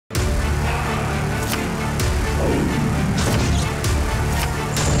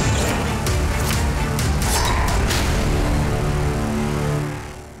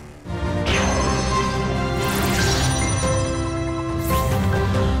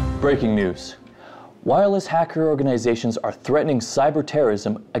Breaking news. Wireless hacker organizations are threatening cyber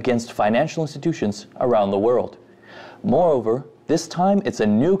terrorism against financial institutions around the world. Moreover, this time it's a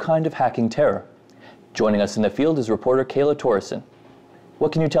new kind of hacking terror. Joining us in the field is reporter Kayla Torreson.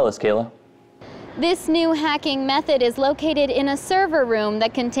 What can you tell us, Kayla? This new hacking method is located in a server room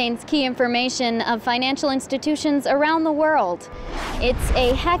that contains key information of financial institutions around the world. It's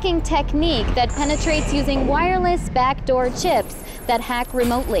a hacking technique that penetrates using wireless backdoor chips that hack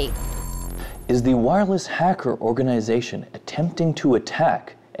remotely. Is the wireless hacker organization attempting to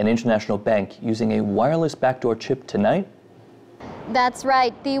attack an international bank using a wireless backdoor chip tonight? That's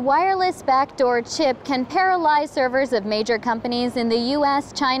right. The wireless backdoor chip can paralyze servers of major companies in the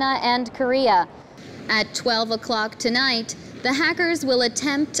US, China, and Korea. At 12 o'clock tonight, the hackers will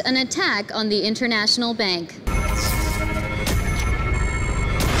attempt an attack on the international bank.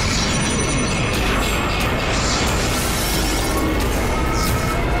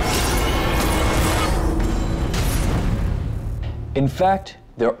 In fact,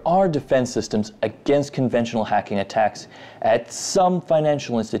 there are defense systems against conventional hacking attacks at some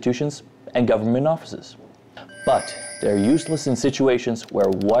financial institutions and government offices. But they're useless in situations where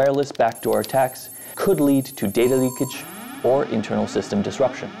wireless backdoor attacks could lead to data leakage or internal system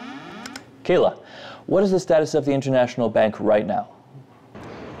disruption. Kayla, what is the status of the international bank right now?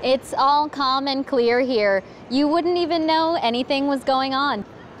 It's all calm and clear here. You wouldn't even know anything was going on.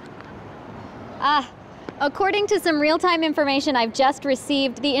 According to some real-time information I've just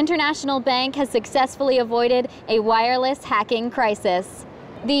received, the international bank has successfully avoided a wireless hacking crisis.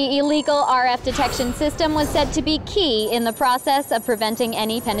 The illegal RF detection system was said to be key in the process of preventing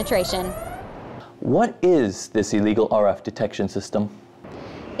any penetration. What is this illegal RF detection system?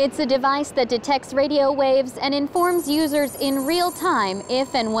 It's a device that detects radio waves and informs users in real time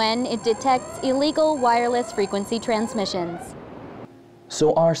if and when it detects illegal wireless frequency transmissions.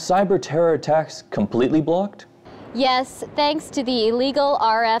 So are cyber terror attacks completely blocked? Yes, thanks to the illegal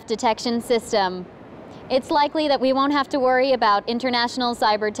RF detection system. It's likely that we won't have to worry about international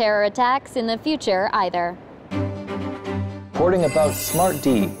cyber terror attacks in the future either. Reporting about Smart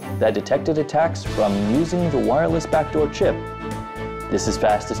D that detected attacks from using the wireless backdoor chip. This is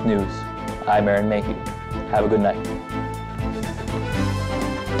Fastest News. I'm Aaron Mayhew. Have a good night.